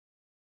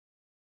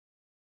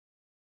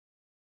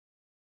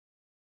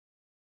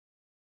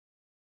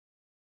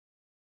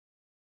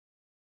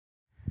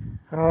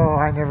Oh,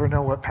 I never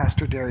know what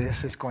Pastor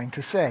Darius is going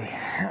to say.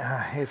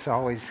 It's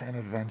always an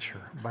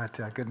adventure. But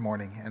good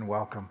morning and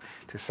welcome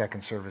to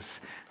second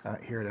service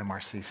here at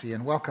MRCC.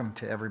 And welcome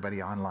to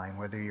everybody online,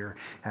 whether you're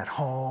at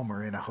home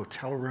or in a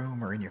hotel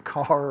room or in your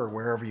car or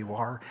wherever you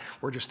are.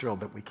 We're just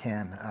thrilled that we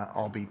can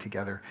all be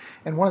together.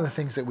 And one of the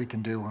things that we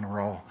can do when we're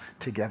all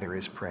together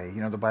is pray. You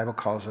know, the Bible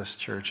calls us,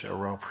 church, a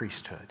royal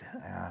priesthood.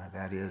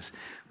 That is,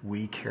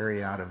 we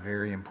carry out a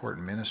very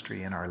important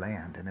ministry in our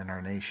land and in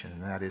our nation,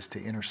 and that is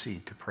to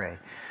intercede, to pray.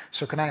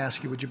 So can I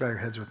ask you, would you bow your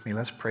heads with me?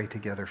 Let's pray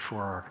together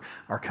for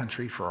our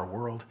country, for our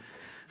world,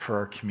 for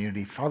our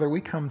community. Father, we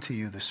come to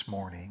you this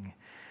morning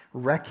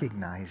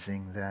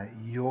recognizing that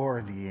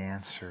you're the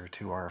answer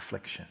to our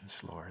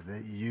afflictions, Lord,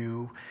 that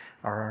you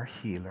are our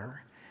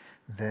healer,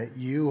 that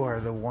you are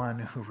the one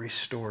who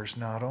restores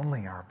not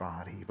only our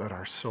body, but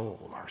our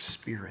soul, our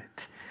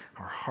spirit,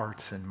 our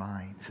hearts and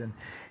minds.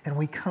 And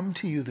we come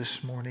to you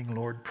this morning,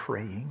 Lord,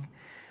 praying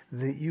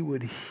that you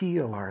would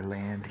heal our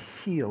land,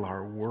 heal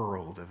our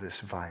world of this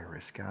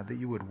virus, God, that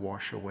you would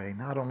wash away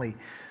not only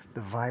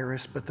the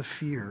virus, but the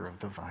fear of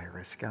the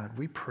virus. God,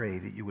 we pray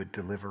that you would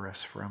deliver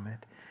us from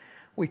it.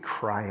 We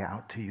cry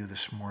out to you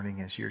this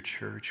morning as your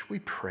church. We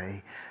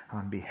pray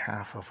on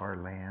behalf of our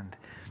land,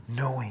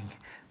 knowing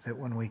that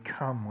when we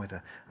come with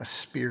a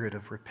spirit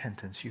of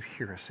repentance, you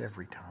hear us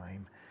every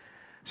time.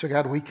 So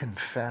God, we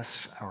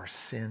confess our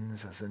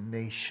sins as a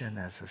nation,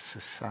 as a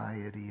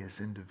society, as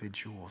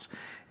individuals,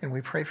 and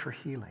we pray for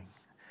healing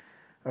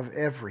of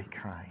every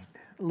kind.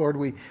 Lord,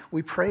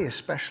 we pray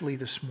especially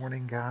this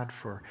morning, God,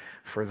 for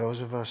those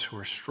of us who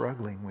are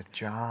struggling with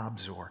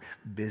jobs or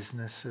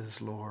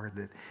businesses, Lord,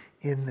 that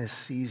in this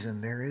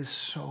season there is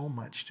so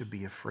much to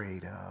be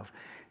afraid of.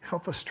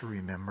 Help us to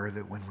remember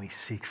that when we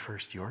seek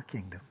first your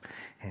kingdom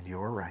and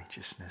your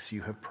righteousness,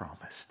 you have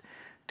promised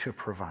to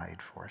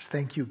provide for us.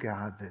 Thank you,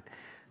 God,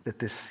 that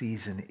this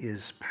season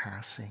is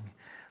passing.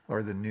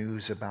 Or the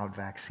news about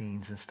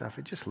vaccines and stuff,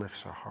 it just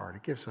lifts our heart.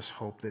 It gives us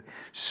hope that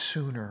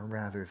sooner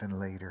rather than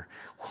later,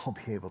 we'll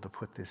be able to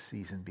put this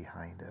season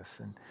behind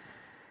us.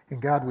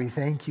 And God, we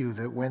thank you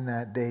that when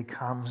that day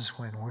comes,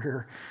 when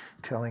we're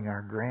telling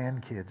our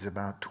grandkids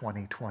about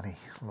 2020,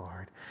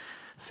 Lord,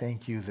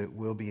 thank you that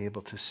we'll be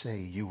able to say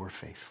you were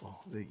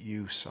faithful, that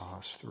you saw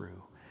us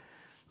through,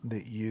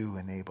 that you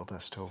enabled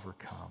us to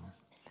overcome.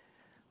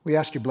 We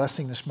ask your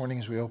blessing this morning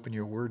as we open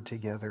your word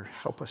together.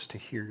 Help us to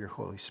hear your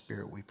Holy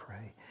Spirit, we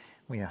pray.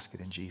 We ask it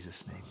in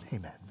Jesus' name.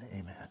 Amen.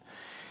 Amen.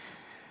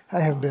 I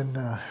have been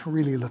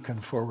really looking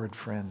forward,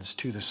 friends,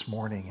 to this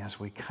morning as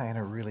we kind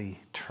of really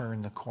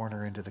turn the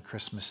corner into the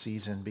Christmas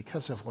season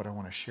because of what I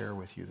want to share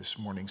with you this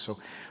morning. So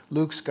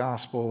Luke's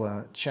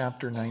Gospel,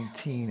 chapter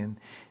 19.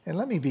 And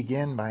let me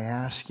begin by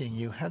asking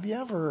you, have you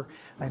ever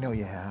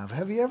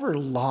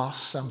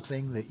lost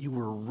something that you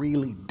were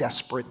really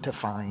desperate to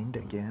find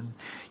again?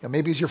 You know,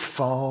 maybe it was your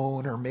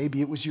phone, or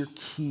maybe it was your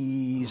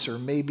keys, or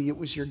maybe it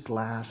was your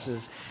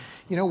glasses.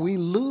 You know, we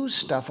lose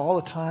stuff all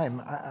the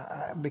time.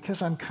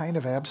 Because I'm kind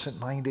of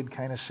absent-minded,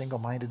 kind of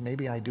single-minded,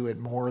 maybe I do it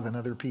more than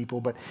other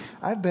people, but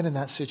I've been in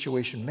that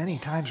situation many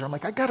times where I'm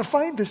like, I got to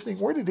find this thing.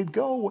 Where did it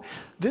go?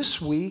 This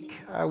week,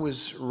 I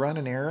was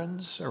running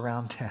errands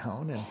around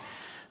town,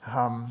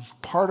 and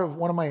part of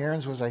one of my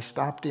errands was I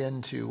stopped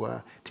in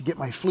to get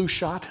my flu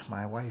shot.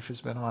 My wife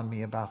has been on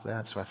me about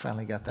that, so I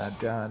finally got that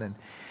done.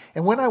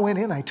 And when I went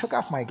in, I took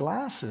off my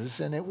glasses,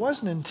 and it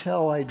wasn't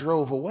until I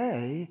drove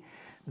away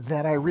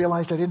that I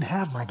realized I didn't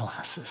have my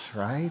glasses,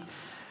 right?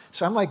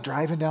 So I'm like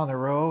driving down the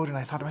road, and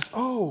I thought to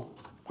myself,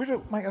 I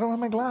don't have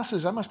my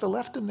glasses. I must have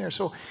left them there.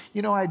 So,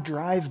 you know, I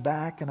drive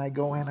back, and I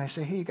go in, I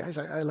say, hey, guys,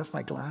 I left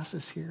my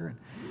glasses here, and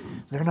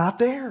they're not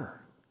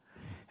there.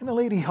 And the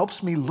lady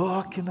helps me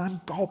look, and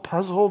I'm all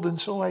puzzled. And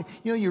so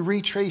you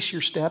retrace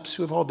your steps,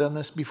 who have all done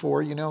this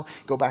before,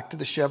 go back to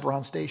the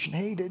Chevron station.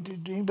 Hey,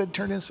 did anybody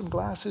turn in some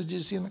glasses? Did you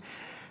see them?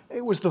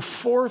 It was the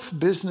fourth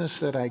business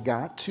that I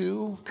got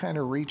to, kind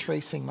of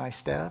retracing my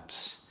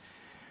steps,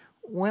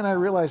 when I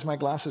realized my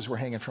glasses were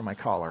hanging from my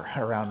collar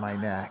around my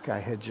neck. I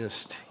had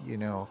just,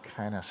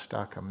 kind of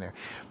stuck them there.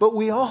 But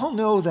we all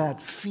know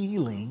that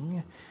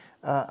feeling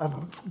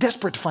of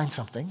desperate to find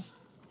something,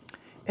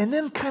 and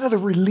then kind of the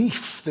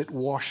relief that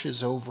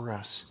washes over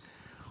us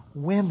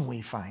when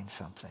we find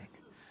something.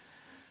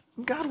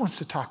 God wants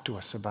to talk to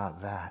us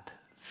about that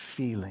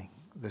feeling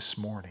this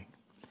morning.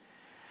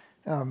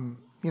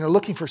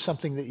 Looking for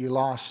something that you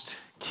lost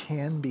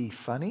can be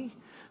funny.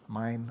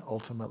 Mine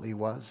ultimately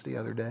was the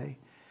other day.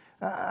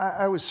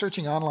 I was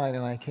searching online,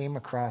 and I came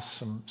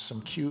across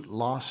some cute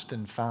lost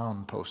and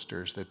found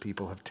posters that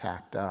people have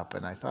tacked up,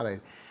 and I thought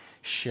I'd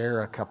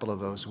share a couple of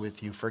those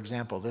with you. For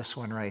example, this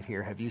one right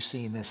here. Have you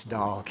seen this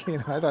dog?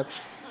 I thought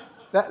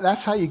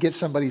that's how you get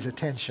somebody's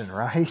attention,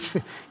 right?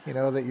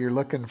 That you're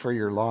looking for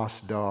your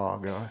lost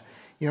dog.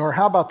 Or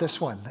how about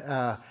this one?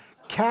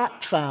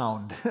 Cat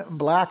found,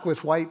 black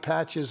with white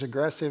patches,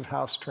 aggressive,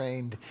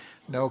 house-trained,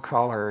 no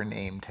collar or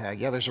name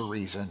tag. Yeah, there's a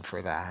reason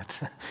for that.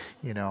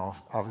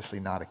 Obviously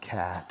not a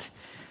cat.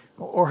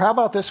 Or how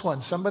about this one?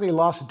 Somebody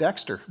lost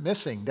Dexter,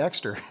 missing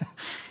Dexter.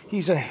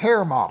 He's a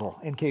hair model,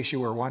 in case you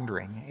were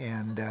wondering,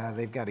 and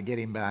they've got to get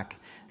him back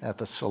at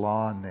the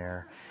salon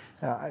there.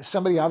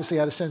 Somebody obviously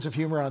had a sense of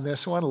humor on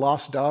this one.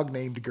 Lost dog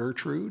named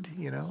Gertrude,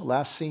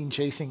 last seen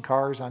chasing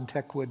cars on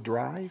Techwood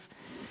Drive.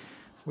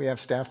 We have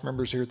staff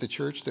members here at the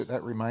church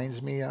that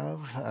reminds me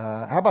of.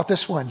 How about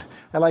this one?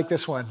 I like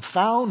this one.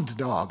 Found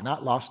dog,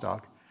 not lost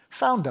dog.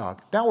 Found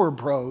dog. Now we're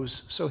bros,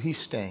 so he's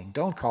staying.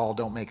 Don't call,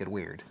 don't make it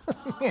weird.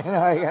 You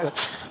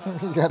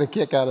got a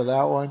kick out of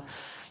that one.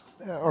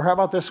 Or how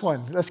about this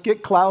one? Let's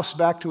get Klaus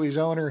back to his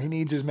owner. He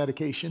needs his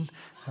medication.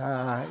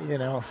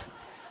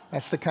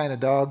 That's the kind of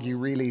dog you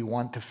really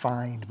want to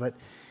find. But,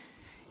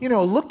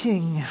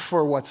 looking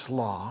for what's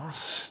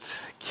lost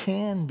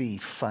can be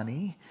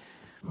funny,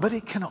 but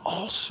it can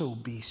also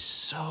be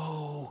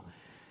so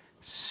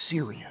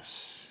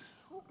serious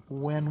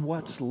when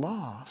what's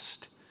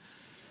lost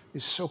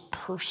is so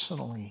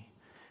personally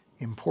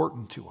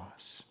important to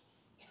us.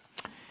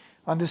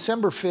 On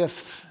December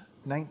 5th,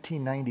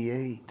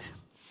 1998,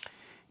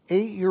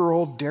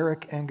 8-year-old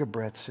Derek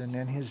Engebretson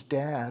and his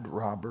dad,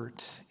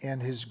 Robert,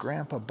 and his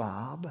grandpa,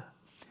 Bob,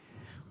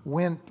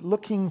 went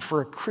looking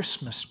for a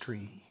Christmas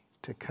tree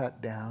to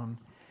cut down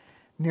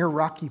near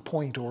Rocky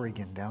Point,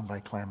 Oregon, down by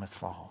Klamath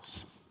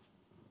Falls.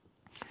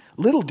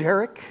 Little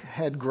Derek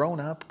had grown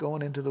up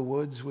going into the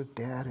woods with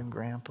Dad and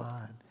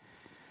Grandpa.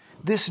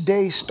 This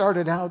day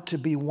started out to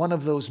be one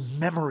of those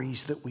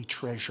memories that we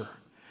treasure,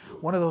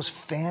 one of those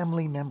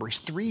family memories,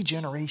 3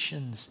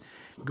 generations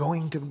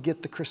going to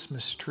get the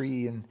Christmas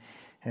tree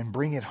and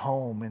bring it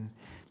home. And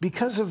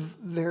because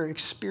of their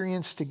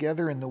experience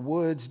together in the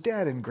woods,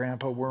 Dad and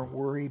Grandpa weren't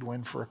worried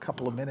when for a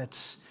couple of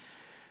minutes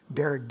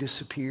Derek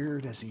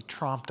disappeared as he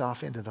tromped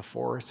off into the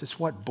forest. It's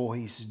what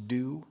boys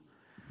do.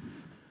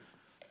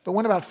 But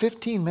when about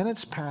 15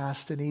 minutes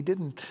passed and he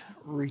didn't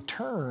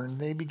return,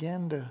 they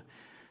began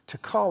to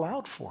call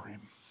out for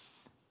him.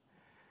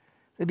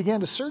 They began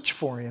to search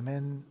for him,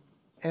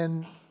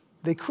 and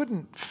they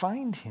couldn't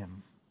find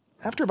him.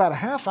 After about a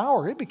half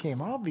hour, it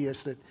became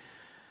obvious that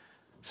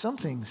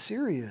something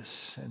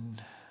serious and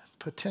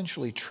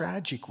potentially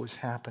tragic was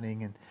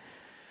happening. And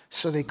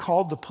so they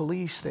called the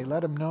police. They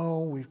let them know,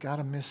 we've got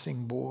a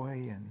missing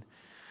boy. And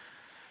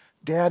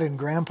Dad and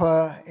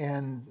Grandpa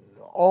and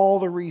all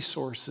the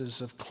resources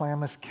of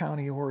Klamath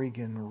County,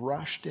 Oregon,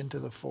 rushed into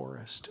the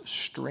forest,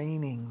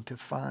 straining to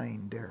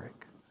find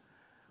Derek.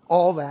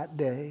 All that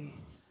day,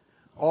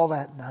 all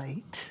that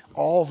night,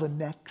 all the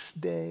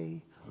next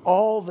day,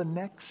 all the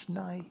next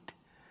night,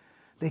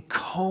 they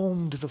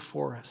combed the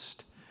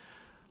forest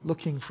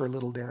looking for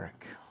little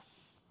Derek.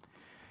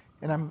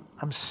 And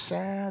I'm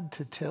sad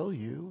to tell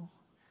you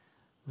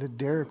that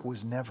Derek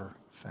was never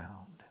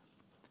found.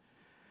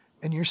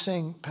 And you're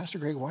saying, Pastor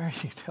Greg, why are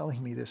you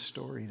telling me this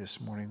story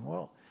this morning?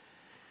 Well,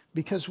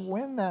 because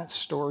when that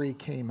story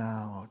came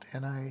out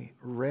and I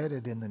read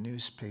it in the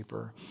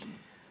newspaper,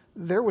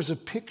 there was a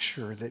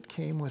picture that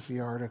came with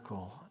the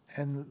article.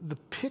 And the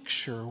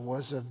picture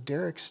was of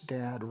Derek's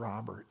dad,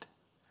 Robert.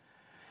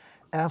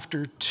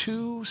 After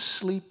 2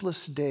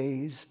 sleepless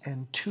days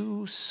and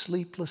 2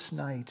 sleepless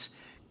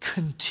nights,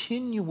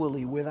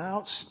 continually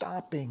without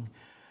stopping,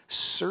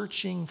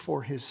 searching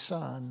for his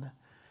son,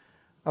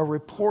 a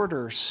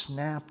reporter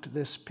snapped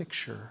this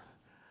picture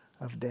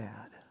of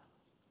Dad.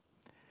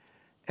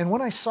 And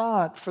when I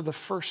saw it for the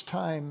first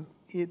time,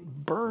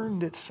 it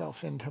burned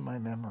itself into my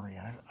memory.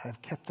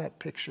 I've kept that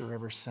picture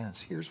ever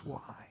since. Here's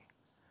why.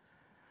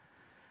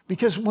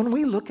 Because when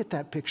we look at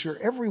that picture,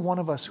 every one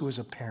of us who is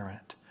a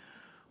parent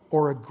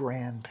or a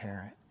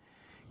grandparent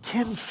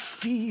can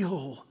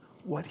feel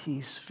what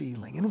he's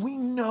feeling. And we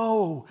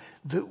know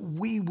that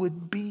we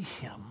would be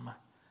him,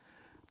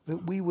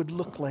 that we would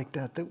look like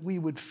that we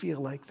would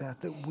feel like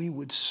that we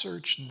would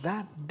search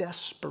that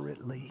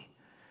desperately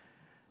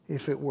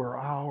if it were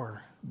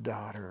our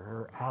daughter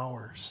or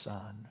our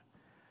son.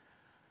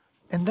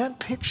 And that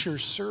picture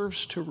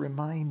serves to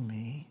remind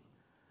me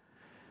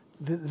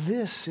that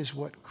this is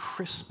what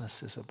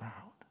Christmas is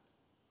about.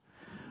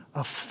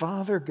 A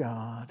Father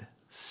God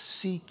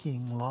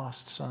seeking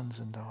lost sons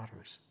and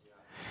daughters.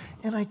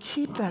 And I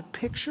keep that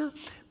picture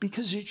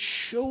because it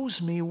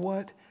shows me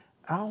what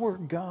our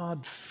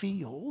God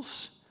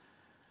feels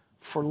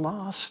for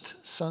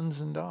lost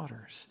sons and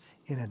daughters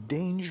in a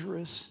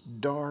dangerous,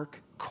 dark,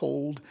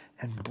 cold,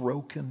 and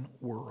broken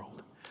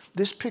world.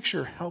 This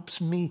picture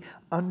helps me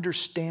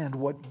understand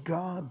what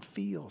God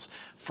feels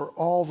for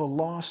all the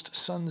lost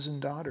sons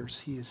and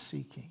daughters he is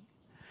seeking.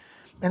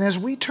 And as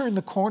we turn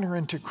the corner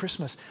into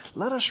Christmas,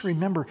 let us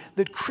remember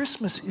that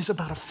Christmas is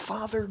about a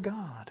Father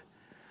God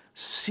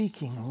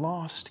seeking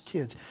lost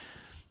kids.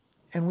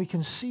 And we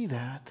can see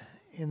that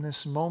in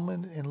this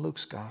moment in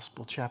Luke's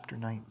Gospel, chapter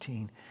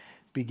 19,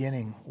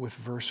 beginning with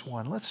verse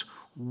 1. Let's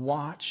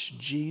watch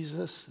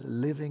Jesus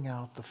living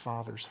out the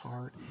Father's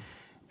heart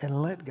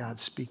and let God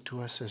speak to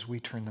us as we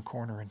turn the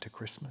corner into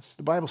Christmas.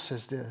 The Bible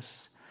says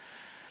this: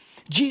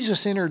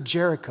 Jesus entered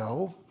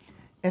Jericho,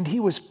 and he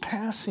was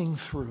passing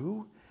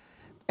through,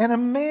 and a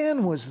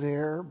man was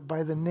there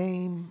by the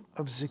name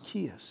of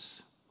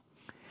Zacchaeus.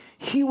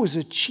 He was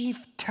a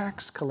chief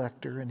tax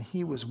collector and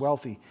he was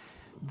wealthy.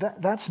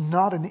 That's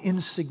not an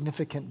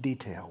insignificant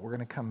detail. We're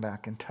going to come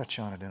back and touch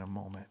on it in a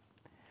moment.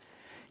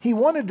 He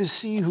wanted to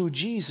see who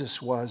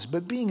Jesus was,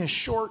 but being a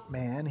short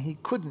man, he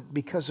couldn't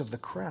because of the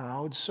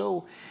crowd.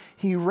 So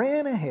he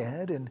ran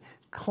ahead and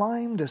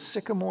climbed a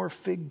sycamore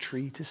fig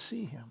tree to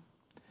see him,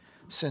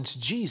 since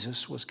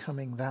Jesus was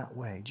coming that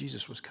way.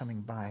 Jesus was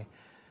coming by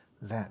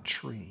that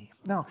tree.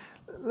 Now,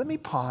 let me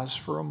pause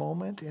for a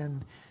moment.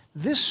 And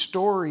this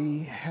story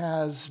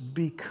has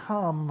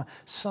become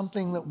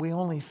something that we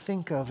only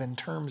think of in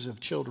terms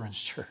of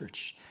children's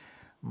church.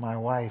 My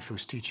wife,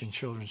 who's teaching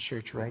children's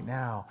church right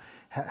now,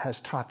 has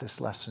taught this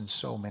lesson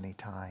so many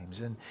times.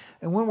 And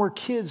when we're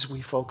kids,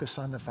 we focus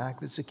on the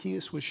fact that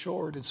Zacchaeus was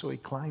short, and so he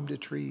climbed a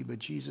tree, but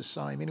Jesus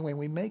saw him. Anyway,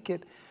 we make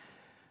it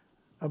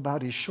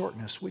about his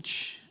shortness,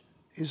 which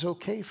is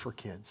okay for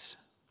kids.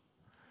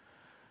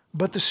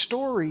 But the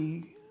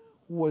story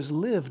was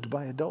lived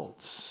by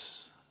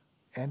adults,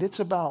 and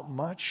it's about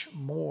much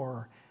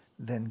more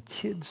than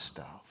kid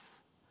stuff.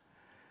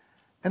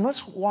 And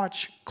let's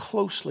watch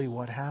closely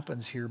what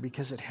happens here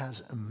because it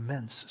has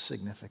immense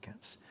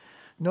significance.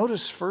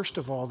 Notice, first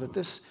of all, that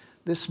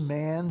this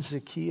man,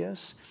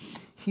 Zacchaeus,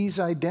 he's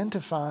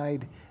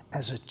identified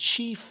as a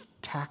chief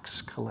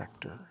tax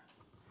collector.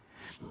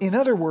 In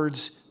other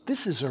words,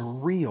 this is a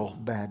real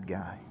bad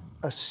guy,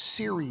 a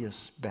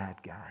serious bad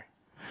guy.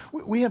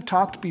 We have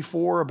talked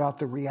before about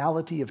the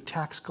reality of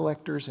tax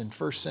collectors in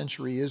first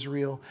century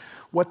Israel.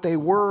 What they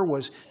were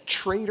was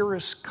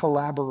traitorous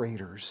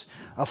collaborators.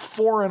 A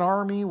foreign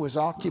army was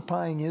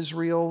occupying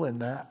Israel, and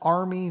the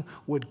army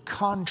would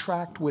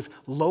contract with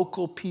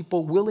local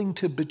people willing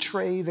to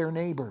betray their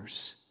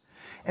neighbors.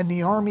 And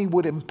the army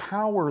would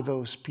empower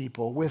those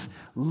people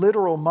with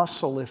literal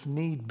muscle if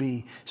need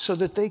be, so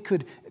that they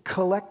could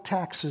collect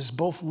taxes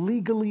both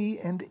legally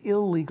and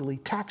illegally,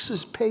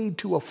 taxes paid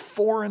to a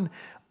foreign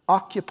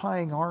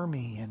occupying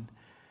army.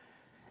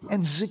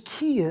 And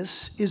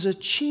Zacchaeus is a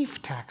chief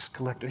tax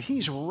collector.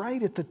 He's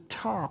right at the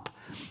top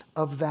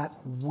of that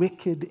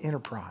wicked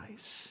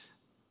enterprise.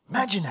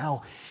 Imagine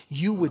how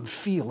you would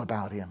feel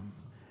about him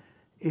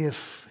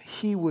if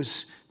he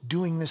was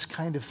doing this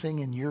kind of thing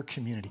in your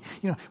community.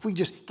 You know, if we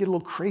just get a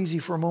little crazy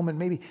for a moment,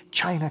 maybe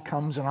China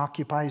comes and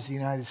occupies the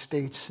United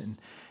States,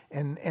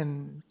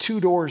 and 2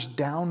 doors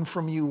down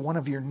from you, one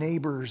of your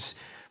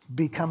neighbors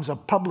becomes a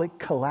public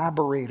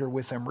collaborator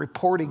with them,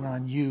 reporting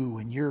on you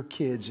and your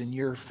kids and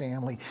your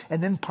family,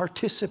 and then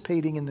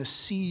participating in the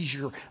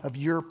seizure of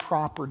your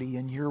property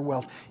and your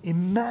wealth.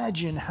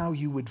 Imagine how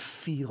you would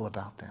feel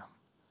about them.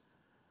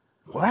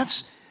 Well,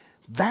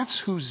 that's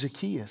who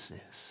Zacchaeus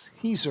is.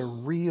 He's a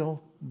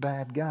real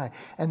bad guy.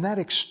 And that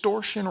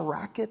extortion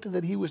racket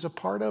that he was a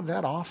part of,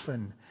 that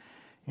often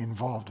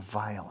involved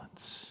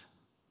violence.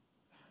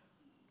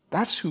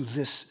 That's who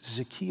this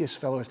Zacchaeus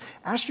fellow is.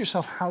 Ask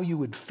yourself how you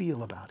would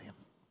feel about him.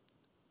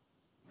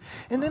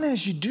 And then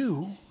as you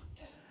do,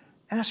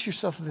 ask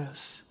yourself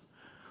this.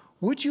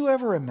 Would you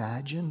ever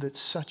imagine that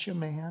such a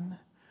man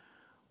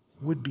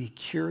would be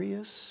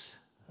curious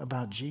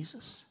about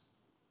Jesus?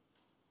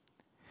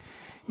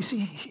 You see,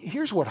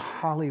 here's what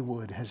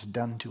Hollywood has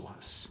done to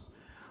us.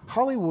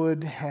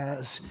 Hollywood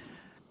has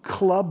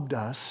clubbed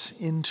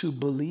us into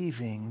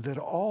believing that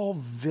all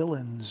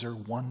villains are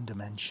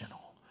one-dimensional,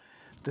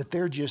 that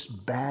they're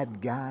just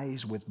bad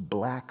guys with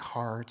black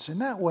hearts.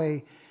 And that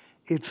way,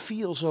 it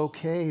feels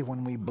okay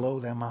when we blow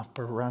them up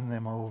or run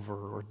them over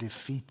or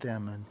defeat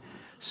them in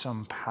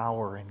some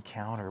power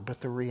encounter.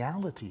 But the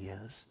reality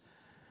is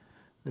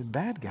that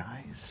bad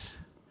guys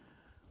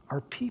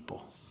are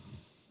people,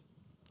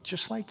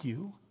 just like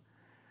you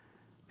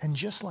and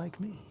just like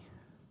me.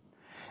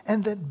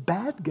 And that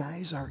bad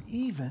guys are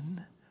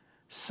even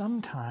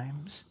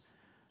sometimes,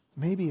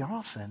 maybe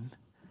often,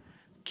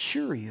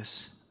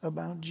 curious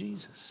about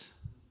Jesus.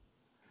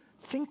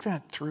 Think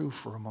that through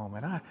for a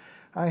moment.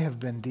 I have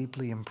been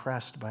deeply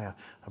impressed by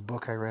a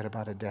book I read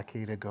about a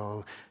decade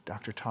ago,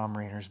 Dr. Tom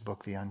Rainer's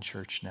book, The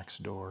Unchurched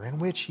Next Door, in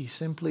which he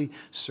simply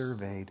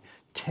surveyed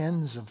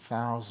tens of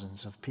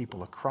thousands of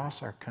people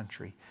across our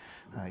country,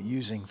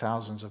 using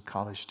thousands of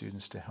college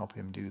students to help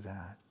him do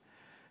that.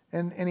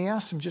 And he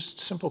asked them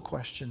just simple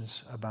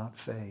questions about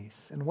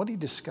faith. And what he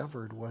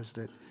discovered was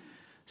that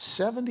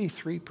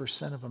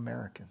 73% of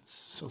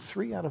Americans, so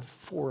 3 out of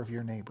 4 of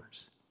your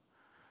neighbors,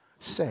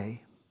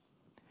 say,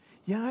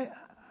 yeah,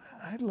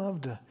 I'd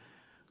love to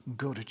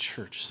go to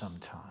church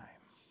sometime.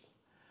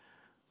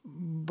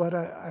 But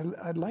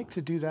I'd like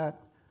to do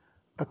that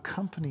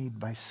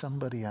accompanied by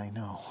somebody I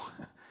know.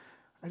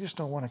 I just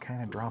don't want to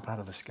kind of drop out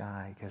of the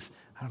sky because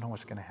I don't know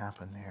what's going to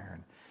happen there.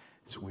 And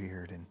it's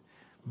weird.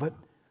 But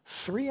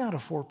 3 out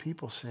of 4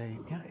 people say,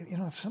 yeah, you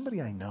know, if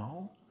somebody I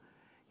know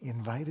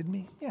invited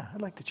me, yeah,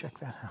 I'd like to check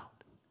that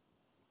out.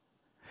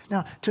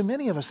 Now, to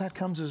many of us, that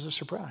comes as a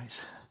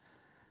surprise.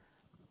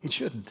 It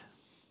shouldn't.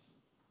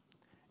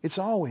 It's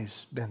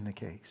always been the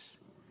case.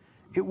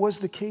 It was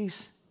the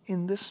case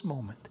in this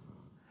moment,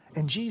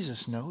 and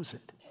Jesus knows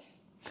it.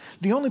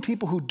 The only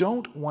people who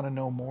don't want to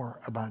know more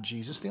about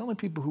Jesus, the only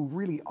people who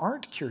really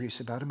aren't curious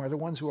about him are the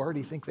ones who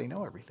already think they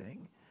know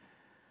everything.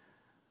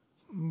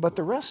 But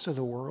the rest of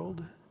the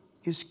world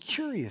is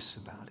curious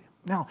about him.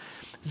 Now,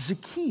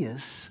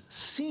 Zacchaeus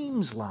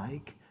seems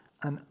like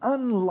an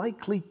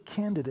unlikely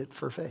candidate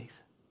for faith.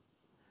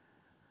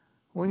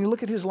 When you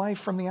look at his life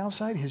from the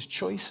outside, his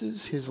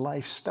choices, his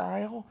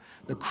lifestyle,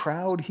 the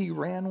crowd he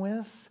ran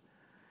with,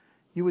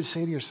 you would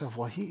say to yourself,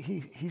 well,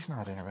 he's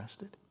not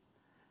interested.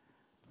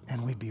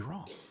 And we'd be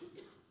wrong.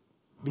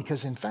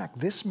 Because in fact,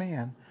 this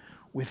man,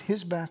 with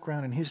his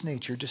background and his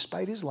nature,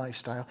 despite his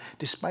lifestyle,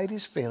 despite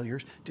his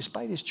failures,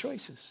 despite his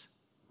choices,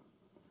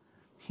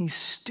 he's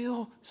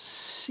still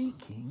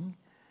seeking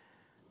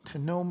to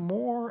know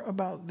more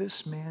about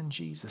this man,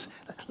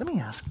 Jesus. Let me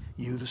ask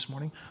you this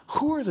morning,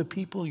 who are the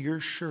people you're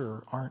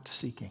sure aren't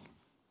seeking?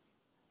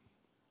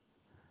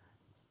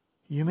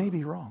 You may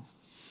be wrong.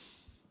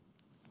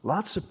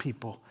 Lots of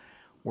people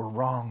were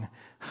wrong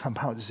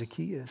about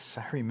Zacchaeus.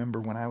 I remember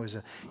when I was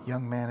a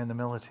young man in the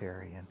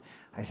military, and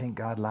I think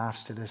God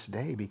laughs to this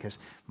day because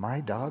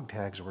my dog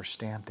tags were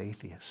stamped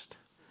atheist.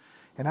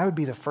 And I would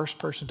be the first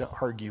person to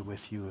argue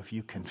with you if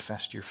you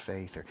confessed your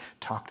faith or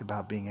talked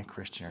about being a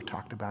Christian or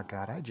talked about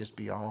God. I'd just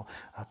be all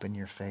up in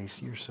your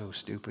face. You're so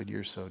stupid.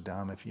 You're so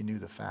dumb. If you knew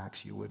the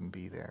facts, you wouldn't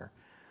be there.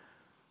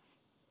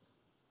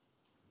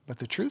 But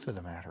the truth of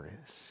the matter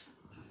is,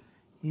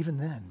 even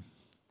then,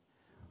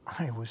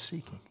 I was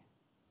seeking.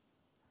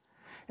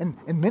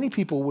 And many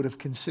people would have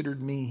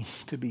considered me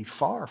to be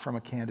far from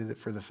a candidate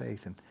for the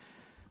faith. And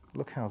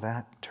look how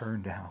that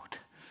turned out.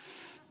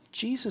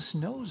 Jesus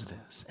knows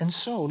this. And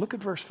so, look at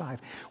verse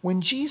 5.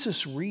 When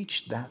Jesus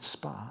reached that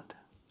spot,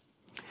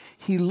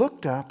 he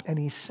looked up and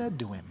he said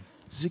to him,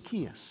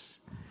 Zacchaeus,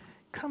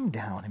 come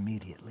down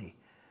immediately.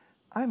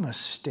 I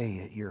must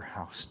stay at your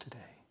house today.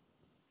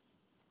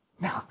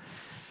 Now,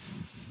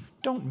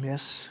 don't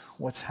miss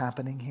what's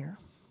happening here.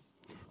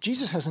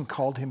 Jesus hasn't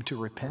called him to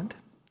repent.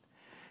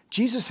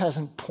 Jesus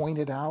hasn't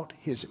pointed out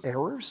his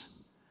errors.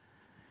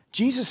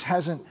 Jesus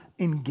hasn't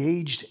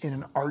engaged in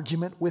an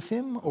argument with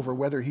him over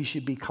whether he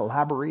should be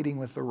collaborating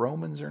with the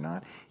Romans or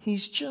not.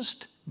 He's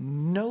just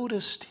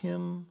noticed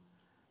him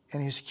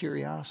and his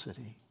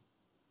curiosity.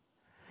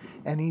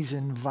 And he's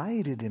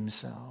invited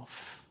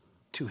himself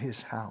to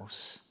his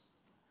house.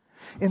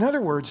 In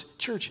other words,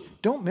 church,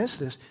 don't miss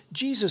this.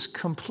 Jesus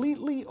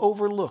completely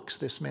overlooks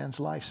this man's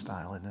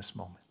lifestyle in this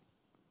moment.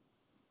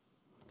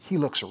 He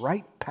looks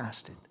right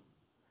past it.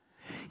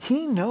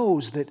 He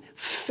knows that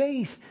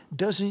faith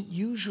doesn't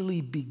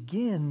usually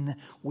begin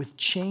with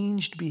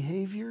changed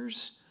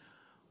behaviors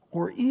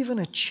or even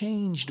a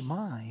changed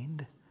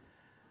mind,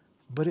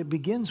 but it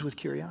begins with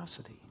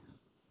curiosity.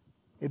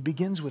 It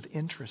begins with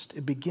interest.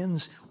 It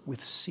begins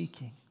with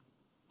seeking.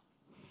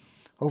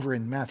 Over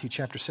in Matthew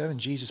chapter 7,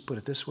 Jesus put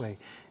it this way,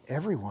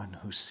 everyone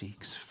who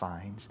seeks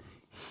finds,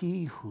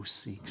 he who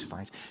seeks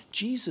finds.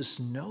 Jesus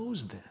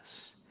knows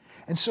this.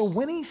 And so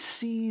when he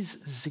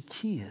sees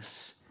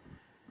Zacchaeus,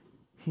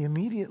 he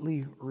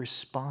immediately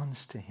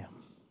responds to him.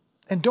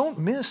 And don't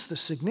miss the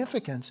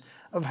significance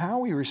of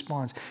how he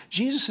responds.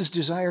 Jesus'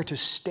 desire to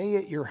stay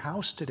at your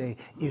house today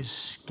is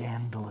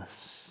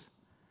scandalous.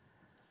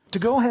 To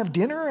go have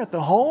dinner at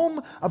the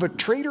home of a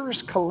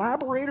traitorous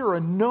collaborator, a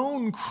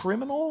known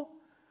criminal,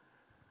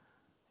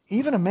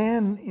 even a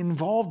man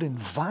involved in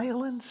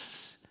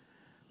violence,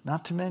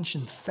 not to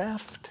mention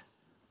theft.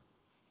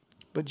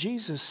 But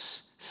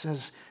Jesus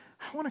says,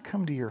 I want to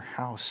come to your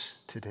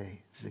house today,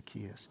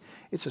 Zacchaeus.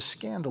 It's a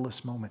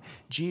scandalous moment.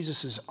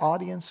 Jesus'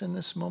 audience in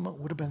this moment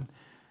would have been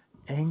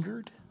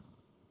angered,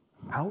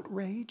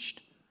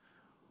 outraged,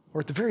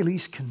 or at the very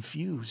least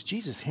confused.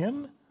 Jesus,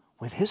 him?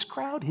 With his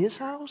crowd? His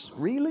house?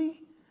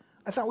 Really?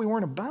 I thought we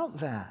weren't about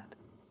that.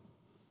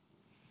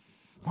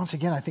 Once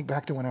again, I think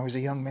back to when I was a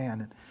young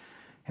man,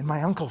 and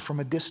my uncle from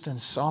a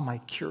distance saw my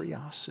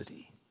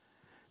curiosity.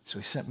 So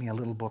he sent me a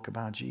little book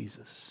about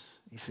Jesus.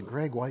 He said,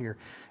 Greg, while you're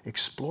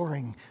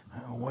exploring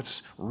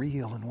what's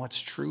real and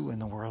what's true in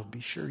the world, be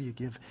sure you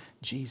give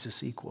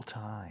Jesus equal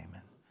time.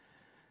 And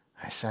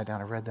I sat down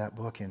and read that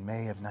book in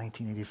May of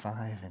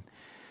 1985 and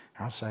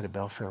outside of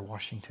Belfair,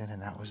 Washington,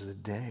 and that was the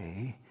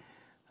day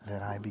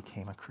that I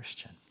became a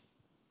Christian.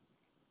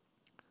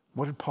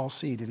 What did Paul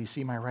see? Did he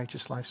see my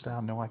righteous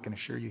lifestyle? No, I can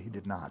assure you he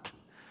did not.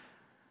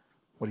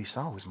 What he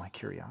saw was my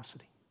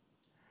curiosity.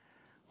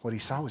 What he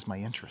saw was my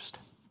interest.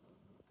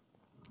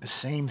 The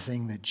same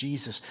thing that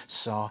Jesus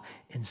saw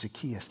in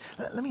Zacchaeus.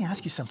 Let me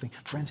ask you something,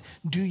 friends.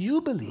 Do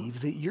you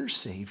believe that your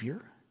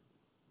Savior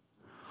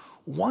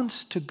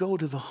wants to go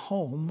to the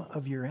home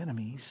of your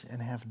enemies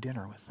and have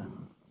dinner with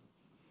them?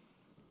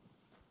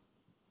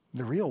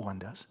 The real one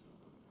does.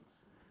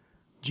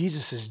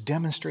 Jesus is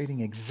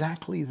demonstrating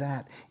exactly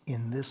that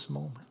in this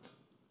moment.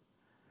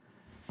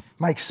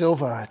 Mike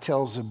Silva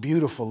tells a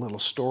beautiful little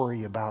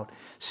story about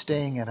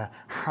staying at a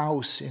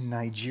house in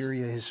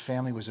Nigeria. His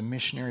family was a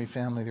missionary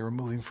family. They were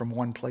moving from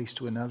one place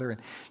to another, and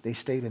they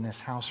stayed in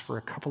this house for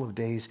a couple of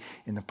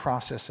days in the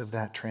process of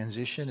that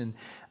transition. And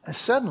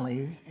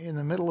suddenly, in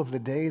the middle of the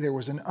day, there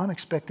was an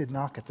unexpected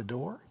knock at the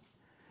door.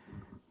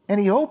 And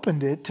he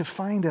opened it to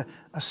find a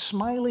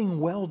smiling,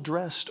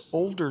 well-dressed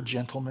older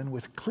gentleman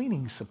with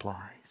cleaning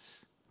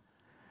supplies.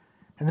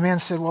 And the man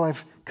said, well,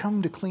 I've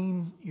come to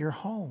clean your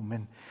home.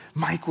 And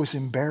Mike was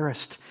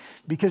embarrassed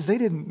because they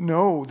didn't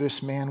know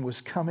this man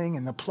was coming,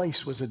 and the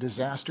place was a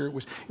disaster. It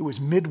was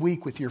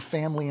midweek with your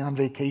family on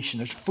vacation.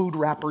 There's food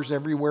wrappers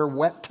everywhere,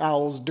 wet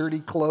towels, dirty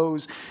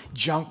clothes,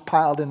 junk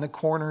piled in the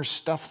corners,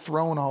 stuff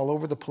thrown all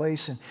over the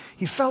place. And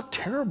he felt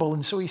terrible.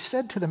 And so he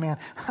said to the man,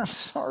 I'm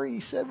sorry. He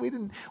said, we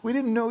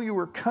didn't know you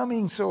were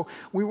coming, so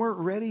we weren't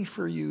ready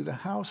for you. The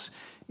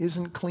house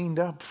isn't cleaned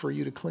up for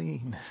you to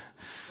clean.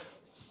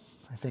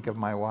 I think of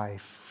my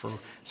wife. For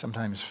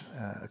sometimes,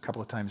 a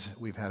couple of times,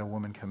 we've had a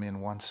woman come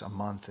in once a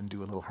month and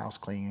do a little house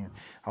cleaning. It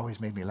always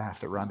made me laugh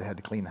that Rhonda had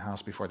to clean the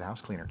house before the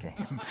house cleaner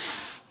came.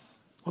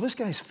 Well, this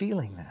guy's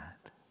feeling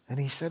that. And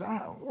he said,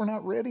 we're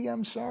not ready,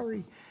 I'm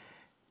sorry.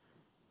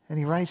 And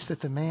he writes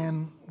that the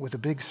man with a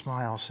big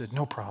smile said,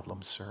 no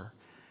problem, sir.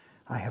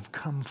 I have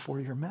come for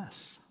your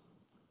mess.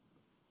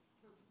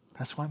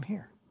 That's why I'm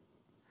here.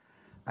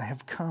 I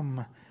have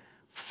come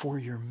for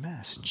your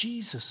mess.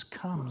 Jesus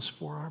comes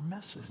for our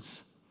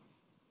messes.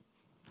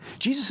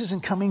 Jesus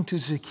isn't coming to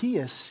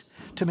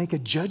Zacchaeus to make a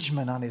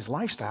judgment on his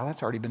lifestyle.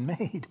 That's already been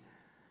made.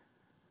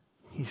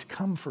 He's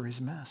come for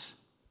his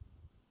mess.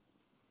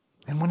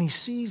 And when he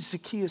sees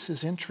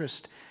Zacchaeus'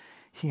 interest,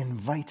 he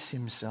invites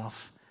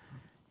himself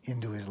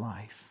into his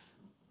life.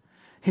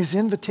 His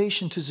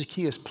invitation to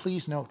Zacchaeus,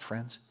 please note,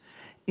 friends,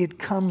 it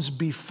comes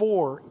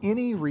before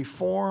any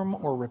reform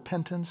or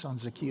repentance on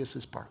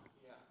Zacchaeus' part.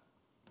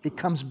 It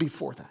comes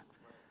before that.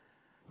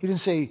 He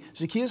didn't say,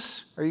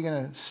 Zacchaeus, are you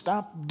going to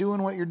stop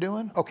doing what you're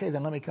doing? Okay,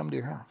 then let me come to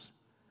your house.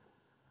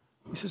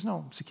 He says,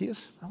 no,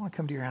 Zacchaeus, I want to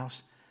come to your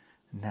house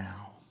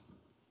now.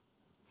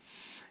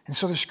 And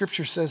so the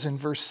scripture says in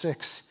verse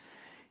 6,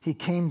 he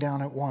came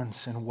down at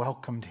once and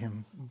welcomed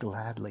him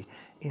gladly.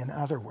 In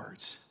other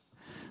words,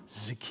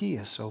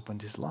 Zacchaeus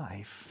opened his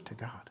life to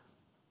God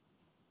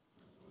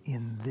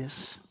in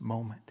this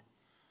moment.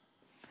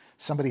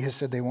 Somebody has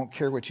said they won't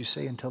care what you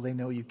say until they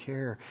know you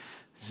care.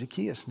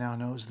 Zacchaeus now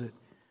knows that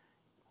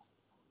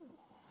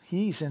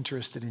he's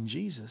interested in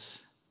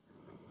Jesus,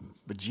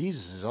 but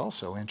Jesus is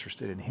also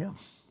interested in him.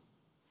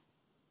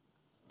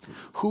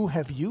 Who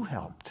have you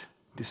helped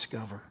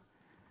discover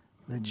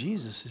that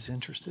Jesus is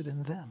interested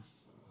in them?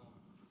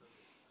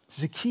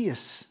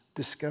 Zacchaeus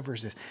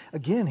discovers this.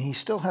 Again, he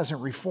still hasn't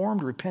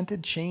reformed,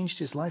 repented, changed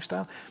his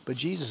lifestyle, but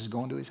Jesus is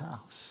going to his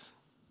house.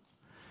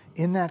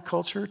 In that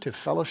culture, to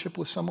fellowship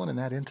with someone in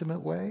that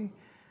intimate way,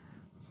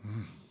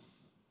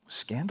 was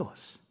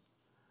scandalous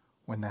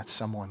when that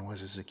someone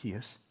was a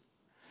Zacchaeus.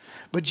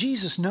 But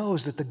Jesus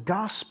knows that the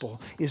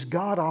gospel is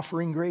God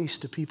offering grace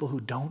to people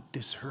who don't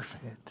deserve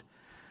it,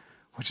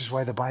 which is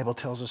why the Bible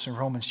tells us in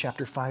Romans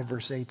chapter 5,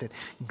 verse 8,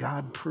 that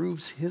God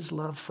proves his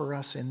love for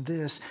us in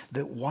this,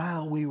 that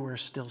while we were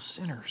still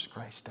sinners,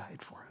 Christ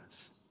died for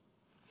us.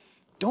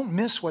 Don't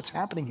miss what's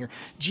happening here.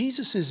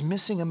 Jesus is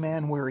missing a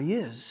man where he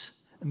is,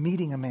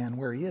 meeting a man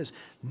where he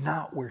is,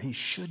 not where he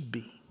should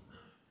be.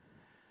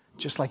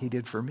 Just like he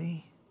did for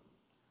me,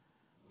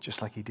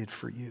 just like he did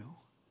for you.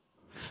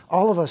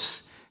 All of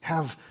us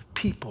have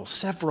people,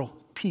 several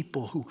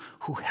people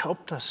who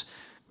helped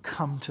us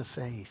come to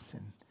faith.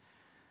 And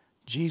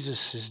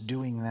Jesus is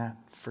doing that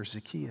for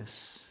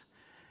Zacchaeus.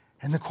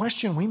 And the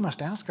question we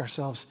must ask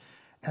ourselves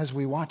as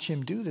we watch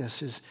him do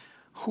this is,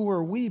 who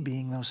are we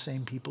being those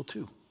same people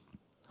to?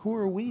 Who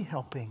are we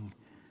helping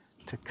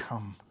to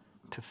come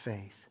to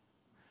faith?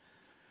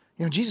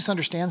 You know, Jesus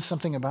understands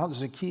something about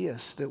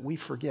Zacchaeus that we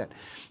forget.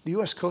 The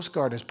U.S. Coast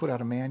Guard has put out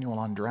a manual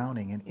on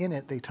drowning, and in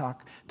it they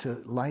talk to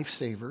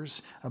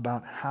lifesavers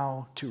about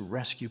how to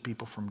rescue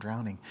people from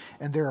drowning.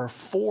 And there are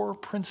 4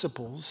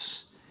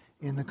 principles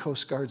in the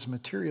Coast Guard's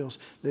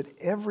materials that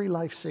every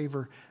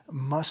lifesaver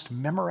must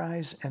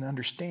memorize and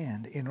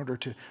understand in order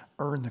to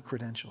earn the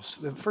credentials.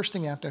 The first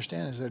thing you have to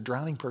understand is that a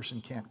drowning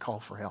person can't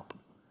call for help.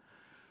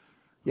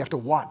 You have to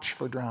watch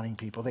for drowning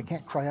people. They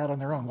can't cry out on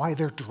their own. Why?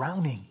 They're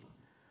drowning.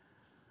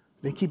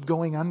 They keep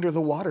going under the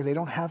water. They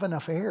don't have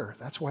enough air.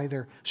 That's why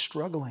they're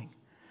struggling.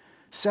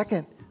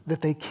 Second,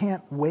 that they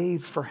can't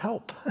wave for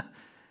help.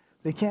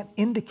 They can't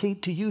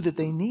indicate to you that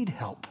they need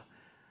help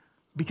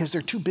because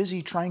they're too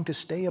busy trying to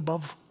stay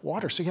above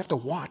water. So you have to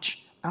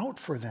watch out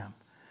for them.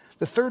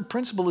 The third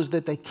principle is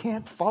that they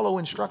can't follow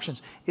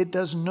instructions. It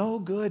does no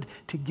good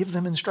to give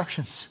them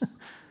instructions.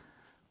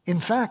 In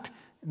fact,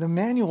 the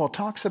manual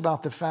talks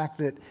about the fact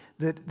that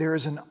there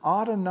is an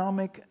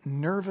autonomic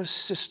nervous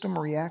system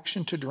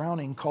reaction to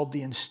drowning called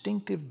the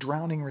instinctive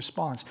drowning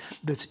response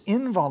that's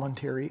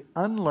involuntary,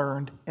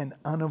 unlearned, and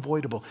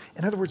unavoidable.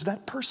 In other words,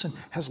 that person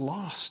has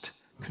lost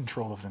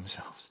control of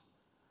themselves.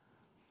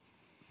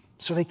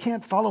 So they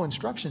can't follow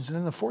instructions. And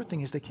then the fourth thing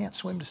is they can't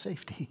swim to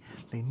safety.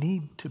 They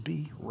need to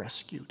be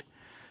rescued.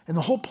 And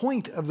the whole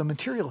point of the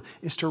material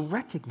is to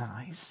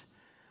recognize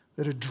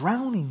that a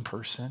drowning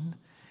person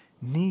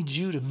needs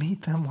you to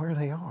meet them where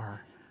they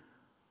are.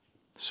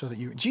 So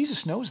that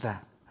Jesus knows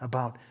that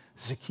about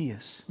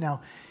Zacchaeus. Now,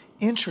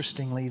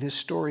 interestingly, this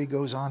story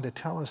goes on to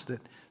tell us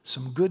that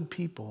some good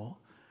people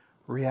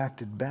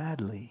reacted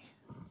badly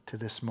to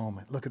this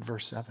moment. Look at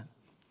verse 7.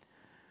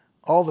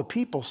 All the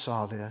people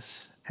saw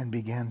this and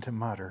began to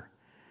mutter,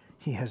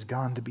 "He has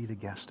gone to be the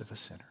guest of a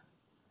sinner."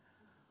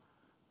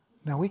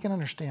 Now we can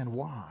understand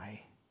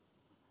why.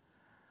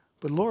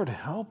 But Lord,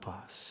 help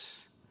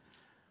us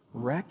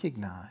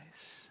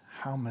recognize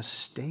how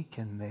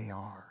mistaken they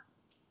are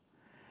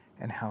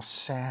and how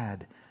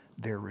sad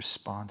their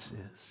response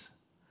is.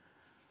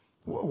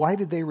 Why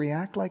did they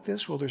react like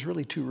this? Well, there's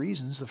really two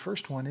reasons. The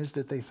first one is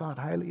that they thought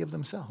highly of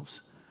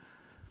themselves.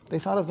 They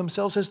thought of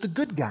themselves as the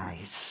good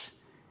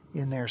guys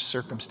in their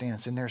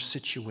circumstance, in their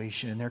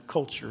situation, in their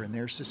culture, in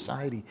their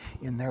society,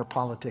 in their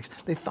politics.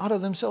 They thought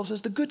of themselves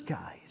as the good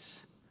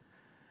guys.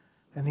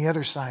 And the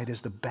other side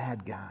as the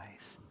bad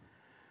guys.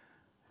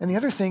 And the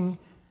other thing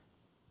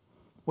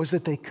was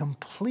that they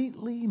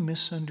completely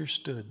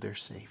misunderstood their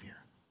Savior.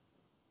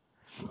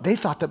 They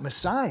thought that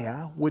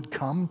Messiah would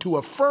come to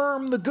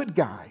affirm the good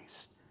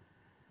guys,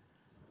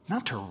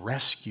 not to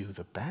rescue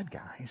the bad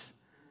guys.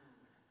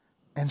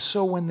 And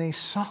so when they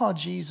saw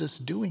Jesus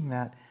doing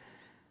that,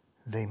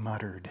 they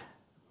muttered.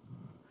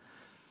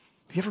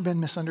 Have you ever been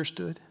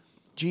misunderstood?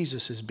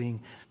 Jesus is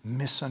being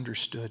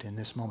misunderstood in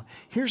this moment.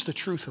 Here's the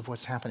truth of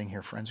what's happening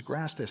here, friends.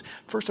 Grasp this.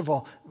 First of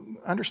all,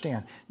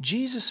 understand,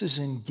 Jesus'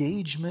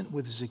 engagement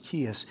with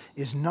Zacchaeus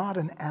is not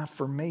an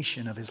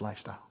affirmation of his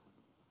lifestyle.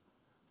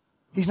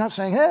 He's not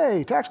saying,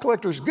 "Hey, tax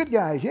collectors, good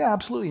guys." Yeah,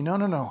 absolutely.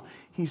 No.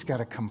 He's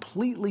got a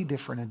completely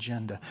different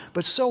agenda.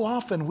 But so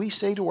often we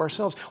say to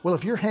ourselves, well,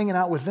 if you're hanging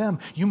out with them,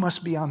 you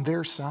must be on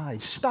their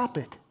side. Stop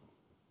it.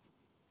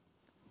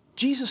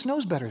 Jesus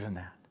knows better than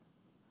that.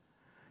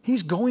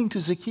 He's going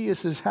to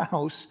Zacchaeus'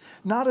 house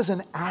not as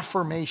an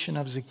affirmation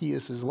of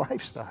Zacchaeus'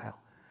 lifestyle,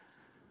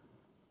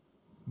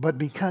 but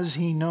because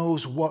he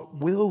knows what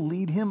will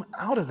lead him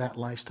out of that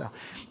lifestyle.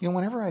 You know,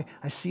 whenever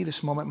I see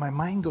this moment, my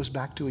mind goes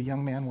back to a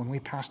young man when we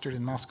pastored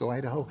in Moscow,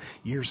 Idaho,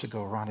 years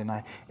ago, Ron and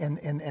I.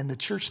 And the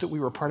church that we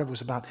were part of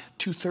was about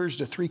 2/3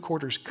 to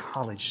 3/4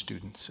 college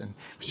students. And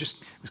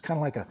it was kind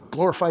of like a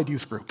glorified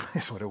youth group,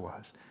 is what it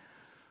was.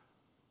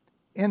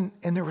 And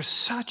there was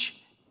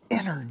such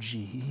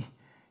energy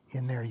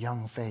in their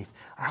young faith.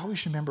 I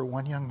always remember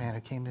one young man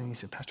who came to me and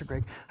said, "Pastor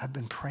Greg, I've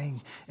been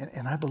praying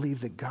and I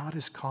believe that God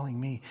is calling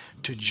me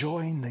to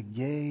join the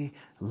Gay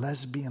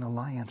Lesbian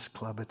Alliance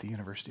Club at the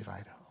University of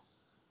Idaho."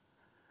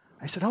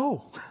 I said,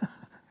 "Oh,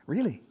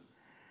 really?"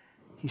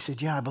 He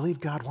said, "Yeah, I believe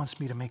God wants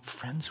me to make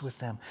friends with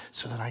them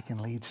so that I can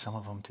lead some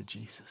of them to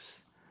Jesus."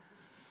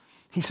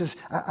 He says,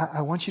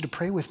 I want you to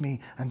pray with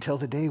me until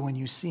the day when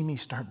you see me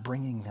start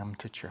bringing them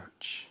to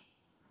church."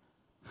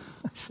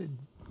 I said,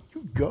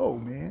 "You go,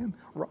 man.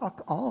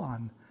 Rock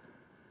on."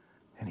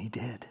 And he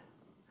did.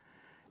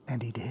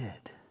 And he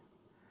did.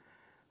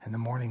 And the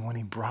morning when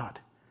he brought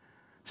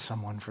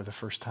someone for the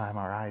first time,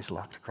 our eyes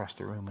locked across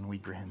the room and we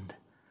grinned.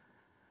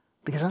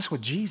 Because that's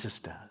what Jesus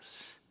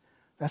does.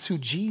 That's who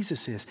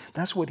Jesus is.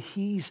 That's what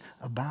he's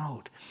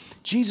about.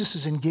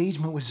 Jesus'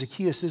 engagement with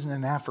Zacchaeus isn't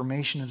an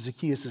affirmation of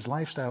Zacchaeus'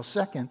 lifestyle.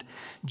 Second,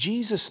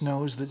 Jesus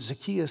knows that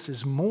Zacchaeus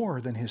is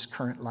more than his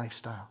current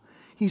lifestyle.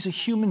 He's a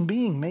human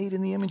being made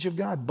in the image of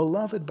God,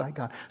 beloved by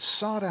God,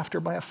 sought after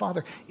by a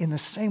father. In the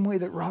same way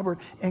that Robert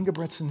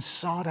Engebretson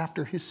sought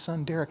after his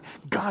son Derek,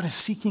 God is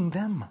seeking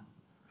them.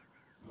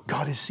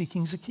 God is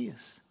seeking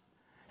Zacchaeus.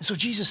 And so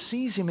Jesus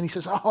sees him and he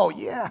says, "Oh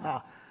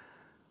yeah,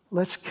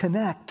 let's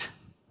connect.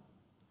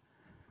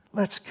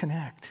 Let's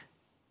connect."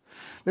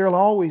 There'll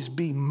always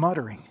be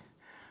muttering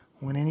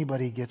when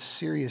anybody gets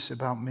serious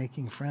about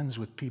making friends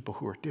with people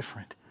who are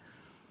different.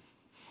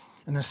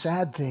 And the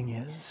sad thing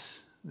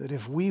is that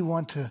if we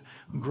want to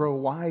grow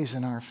wise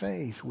in our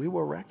faith, we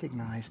will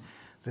recognize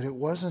that it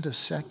wasn't a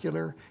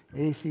secular,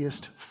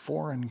 atheist,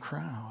 foreign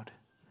crowd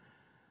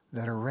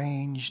that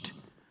arranged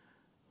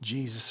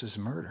Jesus'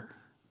 murder.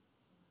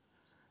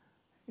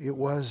 It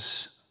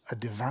was a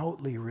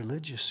devoutly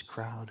religious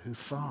crowd who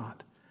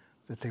thought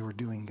that they were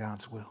doing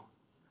God's will.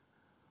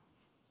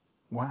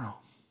 Wow.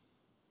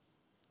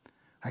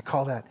 I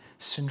call that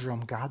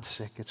syndrome God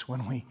sick. It's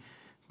when we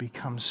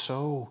become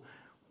so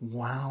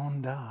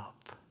wound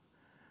up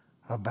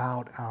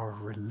about our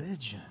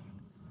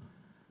religion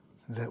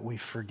that we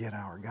forget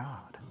our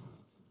God.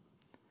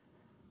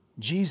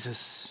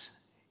 Jesus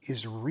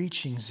is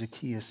reaching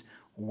Zacchaeus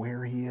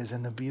where he is.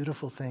 And the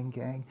beautiful thing,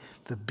 gang,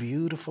 the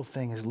beautiful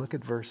thing is, look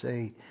at verse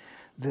 8,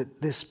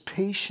 that this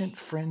patient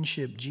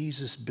friendship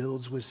Jesus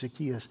builds with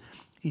Zacchaeus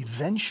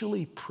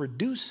eventually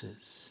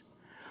produces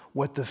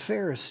what the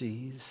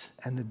Pharisees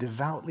and the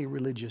devoutly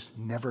religious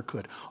never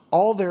could.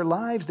 All their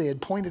lives, they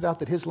had pointed out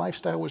that his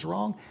lifestyle was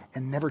wrong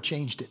and never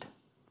changed it.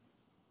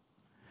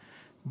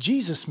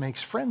 Jesus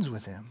makes friends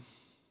with him,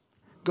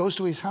 goes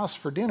to his house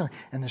for dinner,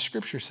 and the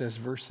scripture says,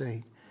 verse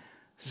 8,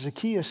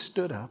 Zacchaeus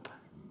stood up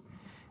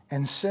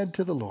and said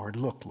to the Lord,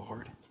 "Look,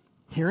 Lord,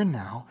 here and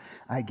now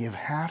I give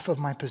half of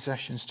my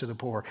possessions to the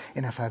poor,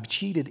 and if I've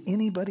cheated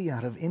anybody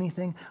out of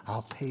anything,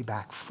 I'll pay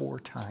back 4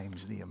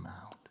 times the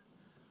amount."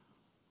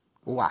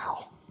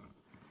 Wow.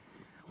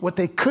 What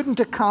they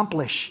couldn't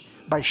accomplish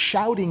by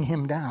shouting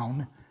him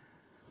down,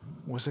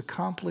 was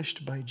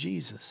accomplished by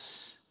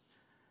Jesus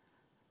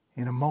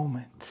in a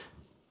moment,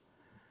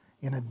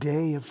 in a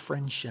day of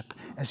friendship,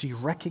 as he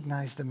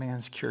recognized the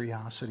man's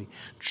curiosity,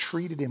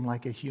 treated him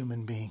like a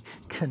human being,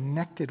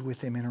 connected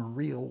with him in a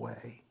real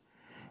way,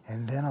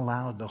 and then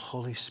allowed the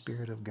Holy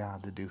Spirit of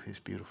God to do his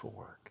beautiful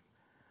work.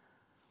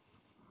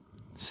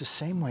 It's the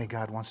same way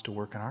God wants to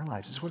work in our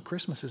lives. It's what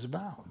Christmas is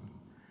about.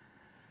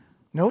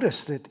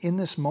 Notice that in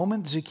this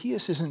moment,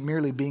 Zacchaeus isn't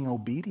merely being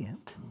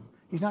obedient.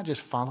 He's not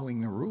just following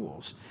the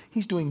rules.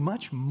 He's doing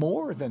much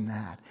more than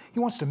that. He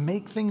wants to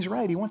make things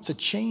right. He wants to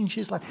change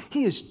his life.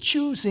 He is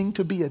choosing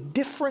to be a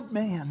different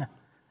man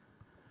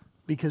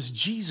because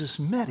Jesus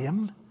met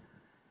him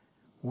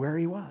where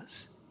he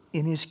was,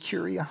 in his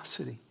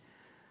curiosity.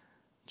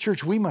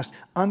 Church, we must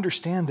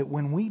understand that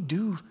when we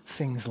do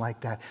things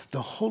like that,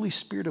 the Holy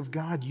Spirit of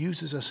God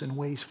uses us in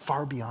ways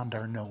far beyond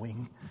our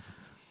knowing.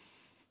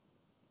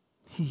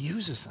 He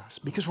uses us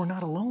because we're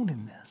not alone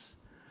in this.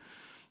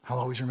 I'll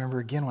always remember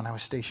again when I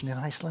was stationed in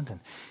Iceland and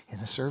in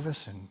the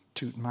service and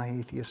tooting my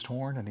atheist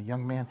horn, and a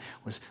young man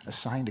was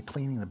assigned to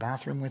cleaning the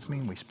bathroom with me,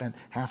 and we spent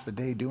half the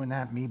day doing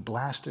that, me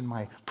blasting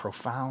my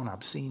profound,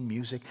 obscene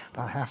music.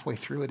 About halfway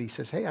through it, he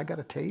says, "Hey, I got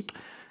a tape.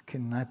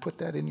 Can I put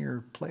that in your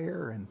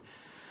player?" And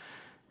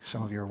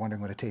some of you are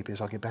wondering what a tape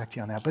is. I'll get back to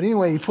you on that. But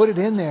anyway, he put it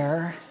in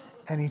there,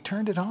 and he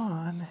turned it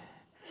on,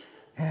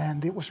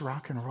 and it was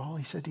rock and roll.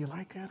 He said, "Do you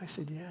like that?" I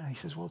said, "Yeah." He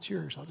says, "Well, it's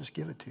yours. I'll just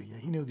give it to you."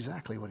 He knew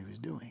exactly what he was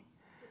doing,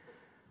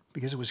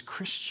 because it was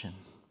Christian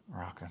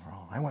rock and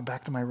roll. I went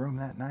back to my room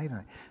that night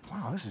and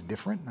wow, this is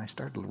different. And I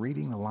started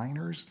reading the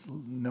liners,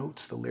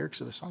 notes, the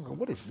lyrics of the song.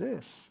 What is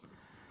this?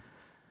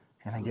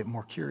 And I get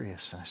more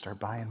curious and I start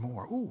buying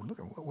more. Ooh, look,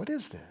 what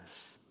is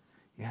this?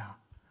 Yeah.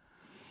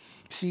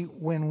 See,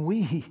 when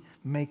we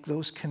make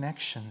those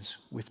connections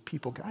with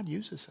people, God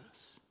uses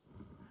us.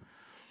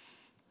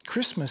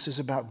 Christmas is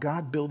about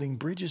God building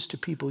bridges to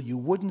people you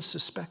wouldn't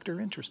suspect are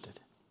interested.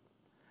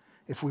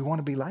 If we want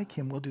to be like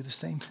him, we'll do the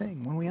same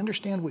thing. When we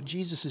understand what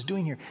Jesus is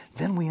doing here,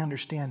 then we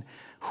understand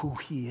who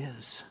he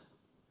is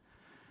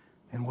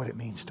and what it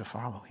means to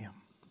follow him.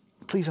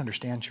 Please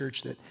understand,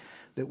 church, that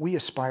we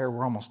aspire,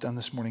 we're almost done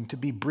this morning, to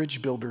be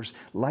bridge builders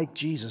like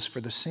Jesus for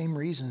the same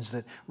reasons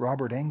that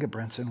Robert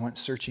Engebretson went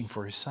searching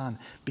for his son,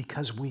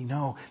 because we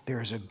know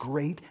there is a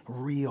great,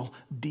 real,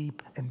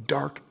 deep, and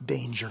dark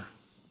danger.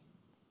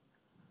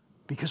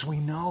 Because we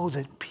know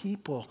that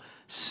people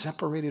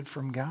separated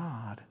from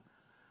God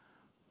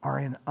are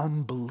in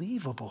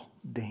unbelievable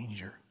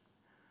danger.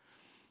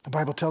 The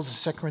Bible tells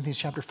us in 2 Corinthians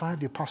chapter 5,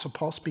 the Apostle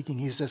Paul speaking,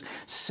 he says,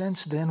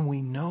 "Since then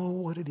we know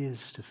what it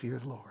is to fear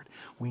the Lord.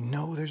 We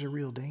know there's a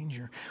real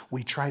danger.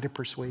 We try to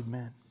persuade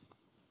men.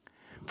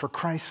 For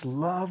Christ's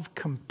love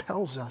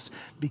compels us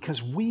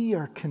because we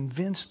are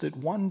convinced that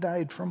one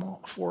died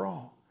for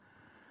all.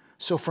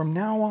 So from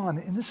now on,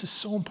 and this is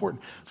so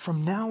important,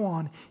 from now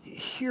on,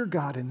 hear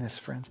God in this,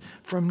 friends.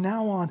 From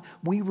now on,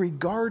 we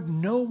regard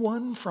no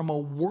one from a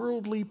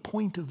worldly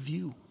point of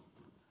view.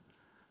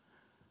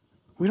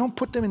 We don't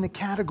put them in the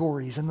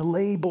categories and the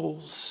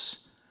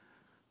labels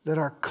that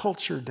our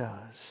culture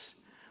does.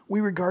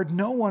 We regard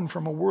no one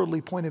from a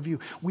worldly point of view.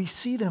 We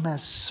see them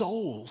as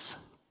souls,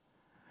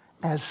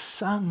 as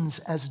sons,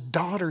 as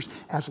daughters,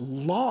 as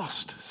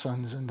lost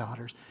sons and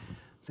daughters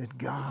that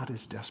God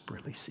is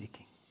desperately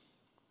seeking.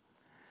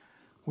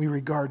 We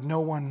regard no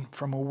one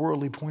from a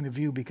worldly point of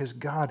view because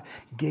God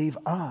gave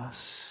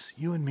us,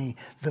 you and me,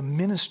 the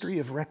ministry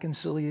of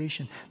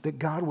reconciliation, that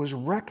God was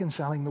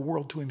reconciling the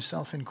world to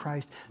himself in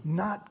Christ,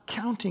 not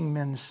counting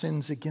men's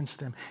sins against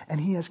them. And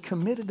he has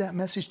committed that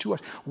message to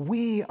us.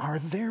 We are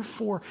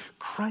therefore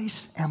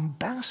Christ's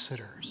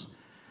ambassadors,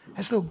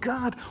 as though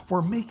God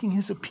were making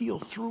his appeal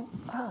through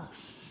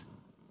us.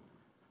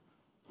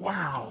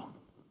 Wow.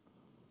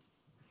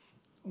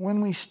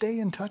 When we stay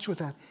in touch with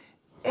that,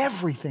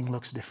 everything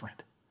looks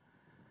different.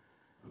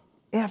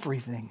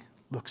 Everything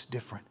looks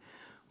different.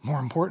 More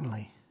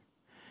importantly,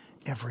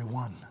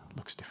 everyone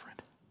looks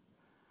different.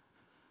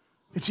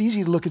 It's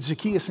easy to look at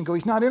Zacchaeus and go,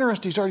 he's not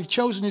interested. He's already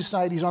chosen his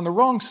side. He's on the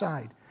wrong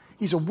side.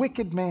 He's a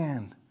wicked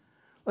man.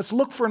 Let's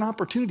look for an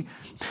opportunity.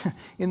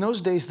 In those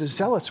days, the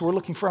zealots were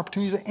looking for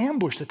opportunity to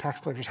ambush the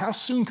tax collectors. How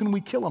soon can we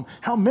kill them?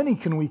 How many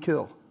can we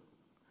kill?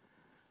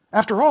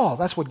 After all,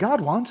 that's what God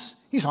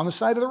wants. He's on the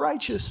side of the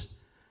righteous.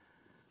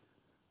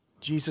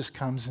 Jesus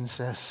comes and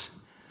says,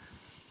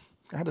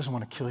 God doesn't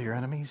want to kill your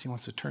enemies. He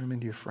wants to turn them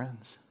into your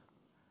friends.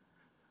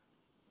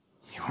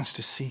 He wants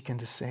to seek and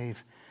to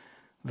save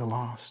the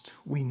lost.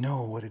 We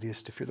know what it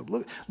is to fear them.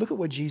 Look at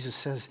what Jesus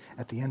says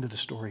at the end of the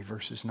story,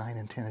 verses 9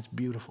 and 10. It's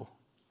beautiful.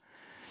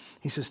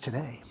 He says,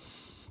 today,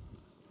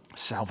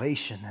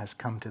 salvation has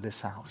come to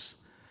this house,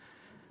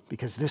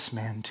 because this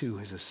man too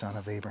is a son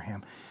of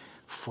Abraham.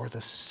 For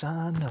the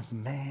Son of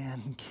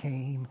Man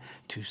came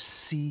to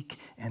seek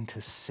and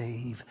to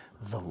save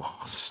the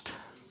lost.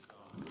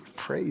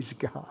 Praise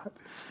God.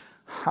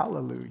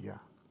 Hallelujah.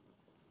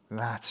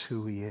 That's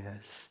who he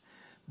is.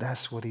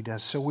 That's what he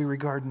does. So we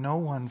regard no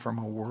one from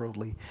a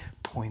worldly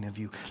point of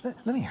view.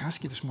 Let me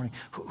ask you this morning,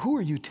 who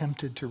are you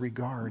tempted to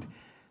regard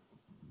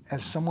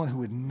as someone who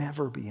would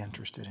never be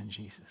interested in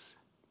Jesus?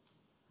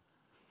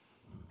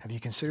 Have you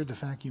considered the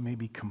fact you may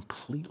be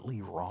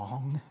completely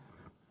wrong?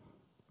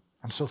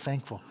 I'm so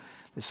thankful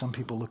that some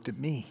people looked at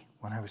me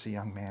when I was a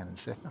young man and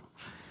said,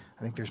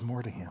 I think there's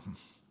more to him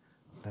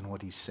than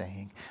what he's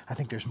saying. I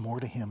think there's more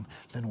to him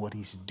than what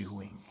he's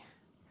doing.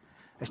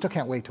 I still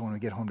can't wait till when we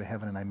get home to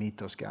heaven and I meet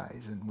those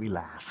guys and we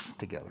laugh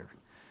together.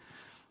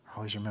 I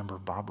always remember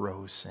Bob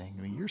Rose saying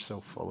to me, you're so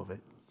full of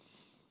it.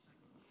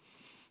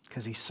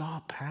 Because he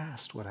saw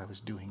past what I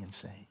was doing and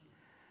saying.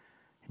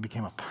 He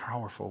became a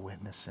powerful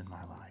witness in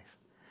my life.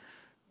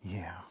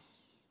 Yeah.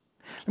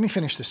 Let me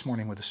finish this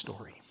morning with a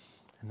story,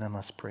 and then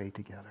let's pray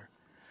together.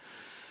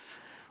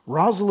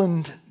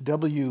 Rosalind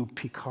W.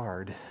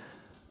 Picard,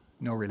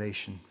 no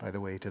relation, by the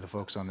way, to the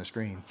folks on the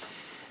screen,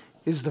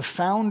 is the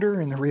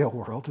founder in the real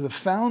world, the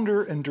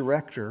founder and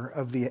director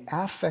of the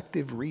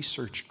Affective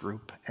Research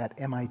Group at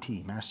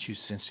MIT,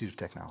 Massachusetts Institute of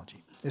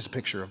Technology. There's a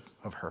picture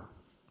of her.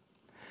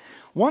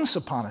 Once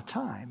upon a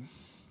time,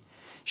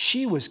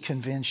 she was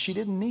convinced she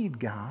didn't need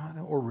God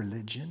or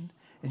religion,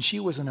 and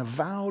she was an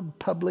avowed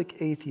public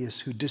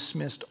atheist who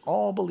dismissed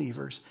all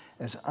believers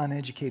as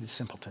uneducated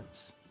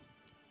simpletons.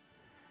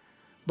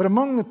 But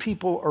among the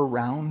people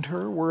around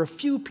her were a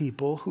few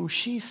people who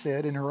she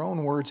said, in her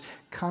own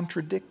words,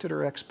 contradicted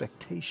her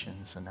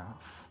expectations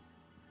enough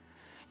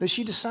that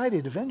she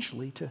decided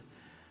eventually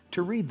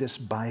to read this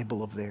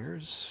Bible of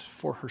theirs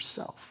for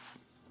herself.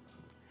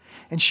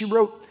 And she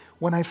wrote,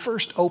 when I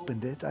first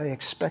opened it, I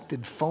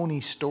expected phony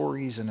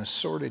stories and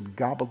assorted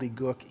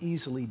gobbledygook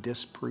easily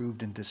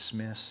disproved and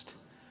dismissed.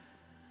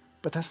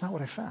 But that's not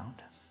what I found.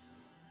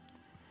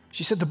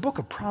 She said the book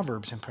of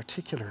Proverbs in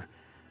particular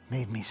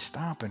made me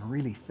stop and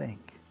really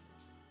think.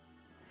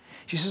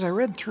 She says, I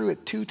read through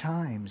it 2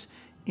 times,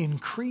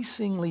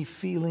 increasingly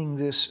feeling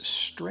this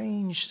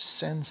strange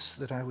sense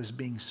that I was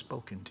being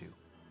spoken to.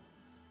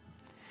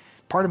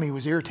 Part of me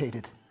was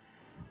irritated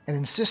and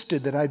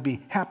insisted that I'd be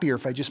happier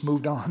if I just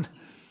moved on.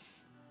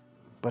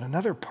 But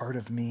another part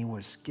of me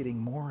was getting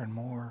more and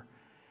more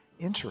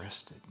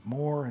interested,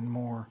 more and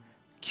more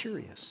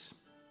curious.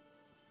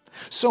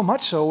 So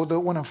much so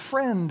that when a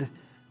friend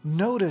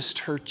noticed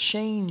her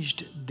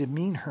changed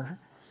demeanor,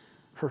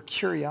 her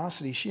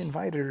curiosity, she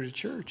invited her to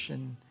church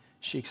and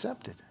she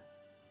accepted.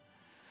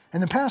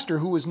 And the pastor,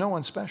 who was no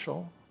one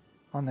special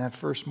on that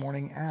first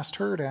morning, asked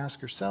her to ask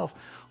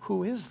herself,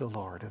 who is the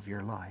Lord of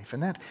your life?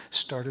 And that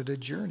started a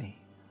journey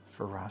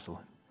for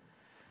Rosalind.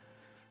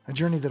 A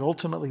journey that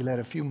ultimately led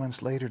a few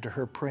months later to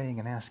her praying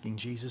and asking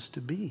Jesus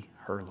to be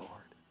her Lord.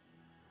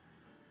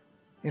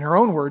 In her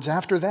own words,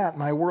 after that,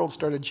 my world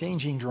started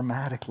changing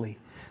dramatically.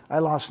 I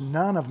lost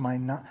none of my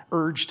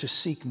urge to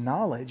seek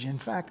knowledge. In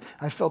fact,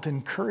 I felt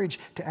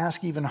encouraged to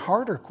ask even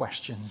harder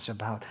questions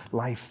about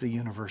life, the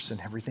universe, and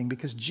everything,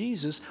 because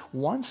Jesus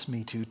wants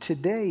me to.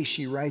 Today,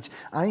 she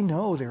writes, I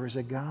know there is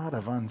a God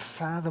of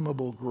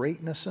unfathomable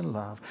greatness and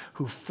love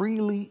who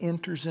freely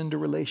enters into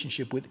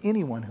relationship with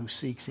anyone who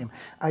seeks him.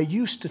 I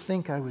used to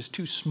think I was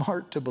too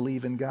smart to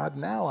believe in God.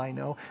 Now I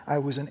know I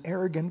was an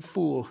arrogant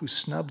fool who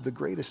snubbed the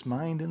greatest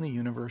mind in the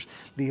universe,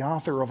 the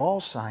author of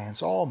all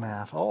science, all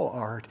math, all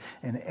art,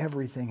 and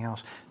everything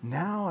else.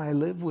 Now I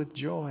live with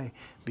joy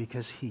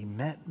because he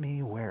met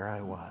me where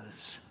I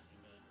was.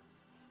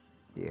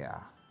 Yeah.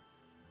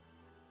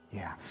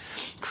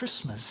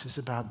 Christmas is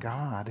about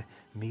God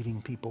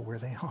meeting people where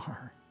they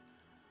are.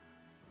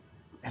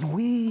 And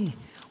we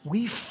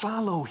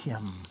follow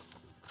him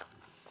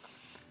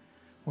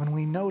when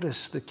we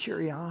notice the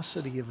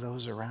curiosity of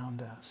those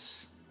around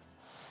us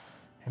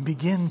and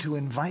begin to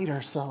invite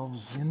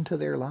ourselves into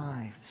their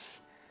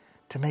lives,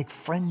 to make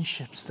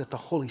friendships that the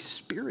Holy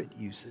Spirit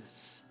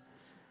uses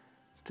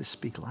to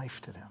speak life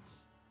to them.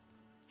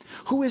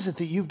 Who is it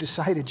that you've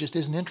decided just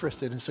isn't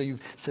interested, and so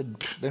you've said,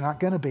 they're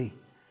not going to be?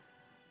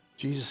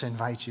 Jesus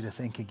invites you to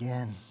think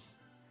again,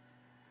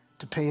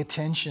 to pay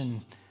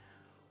attention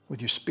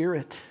with your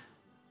spirit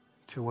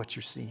to what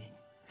you're seeing.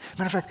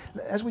 Matter of fact,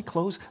 as we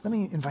close, let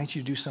me invite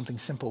you to do something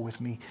simple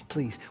with me,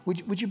 please.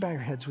 Would you bow your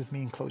heads with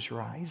me and close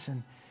your eyes?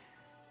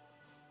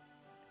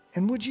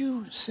 And would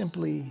you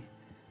simply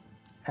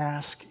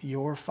ask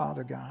your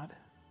Father God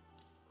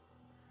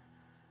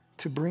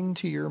to bring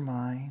to your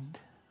mind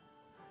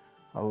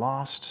a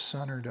lost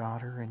son or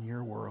daughter in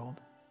your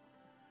world?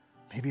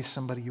 Maybe it's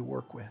somebody you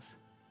work with.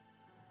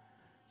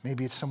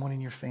 Maybe it's someone in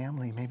your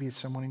family. Maybe it's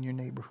someone in your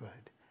neighborhood.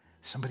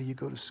 Somebody you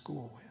go to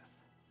school with.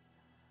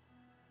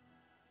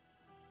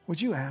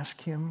 Would you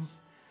ask him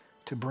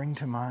to bring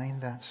to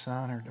mind that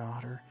son or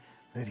daughter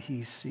that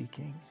he's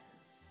seeking?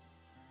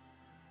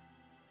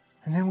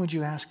 And then would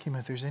you ask him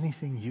if there's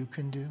anything you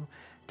can do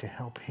to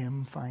help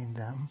him find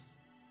them?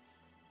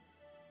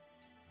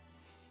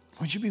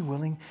 Would you be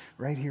willing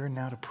right here and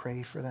now to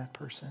pray for that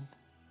person?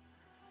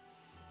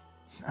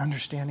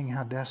 Understanding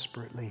how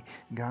desperately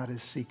God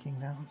is seeking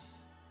them.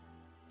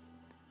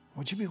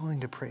 Would you be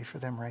willing to pray for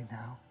them right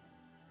now?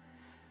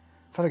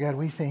 Father God,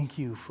 we thank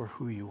you for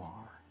who you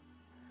are.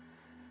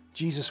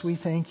 Jesus, we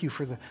thank you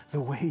for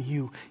the way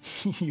you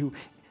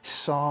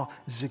saw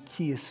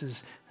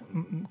Zacchaeus'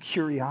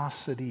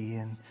 curiosity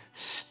and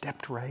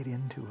stepped right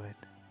into it.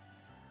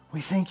 We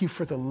thank you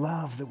for the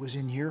love that was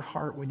in your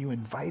heart when you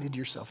invited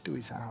yourself to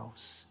his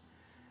house.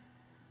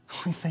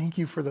 We thank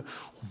you for the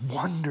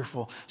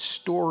wonderful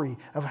story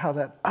of how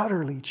that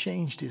utterly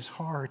changed his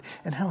heart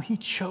and how he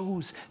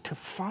chose to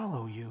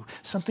follow you,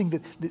 something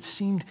that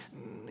seemed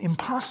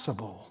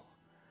impossible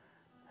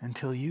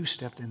until you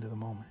stepped into the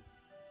moment.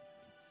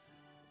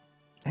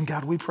 And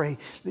God, we pray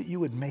that you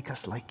would make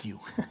us like you,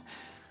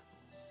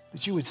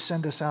 that you would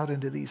send us out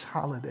into these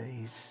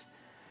holidays,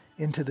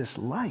 into this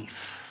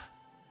life,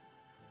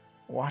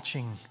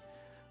 watching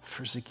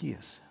for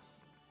Zacchaeus.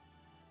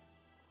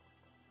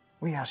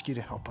 We ask you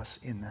to help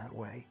us in that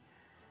way.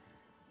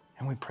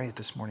 And we pray it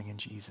this morning in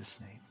Jesus'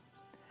 name.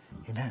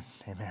 Amen.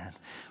 Amen.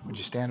 Would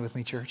you stand with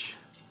me, church?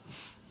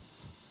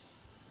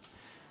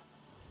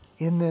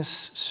 In this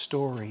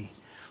story,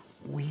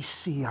 we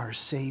see our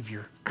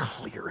Savior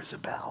clear as a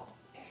bell.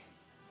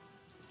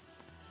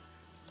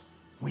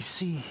 We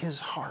see his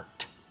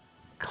heart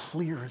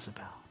clear as a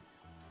bell.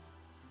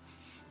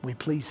 We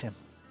please him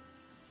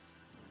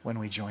when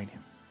we join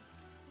him.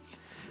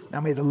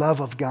 Now may the love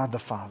of God the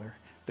Father,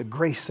 the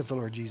grace of the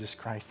Lord Jesus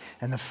Christ,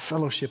 and the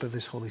fellowship of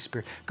his Holy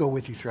Spirit go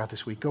with you throughout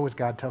this week. Go with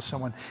God. Tell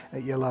someone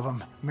that you love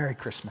them. Merry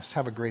Christmas.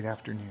 Have a great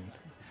afternoon.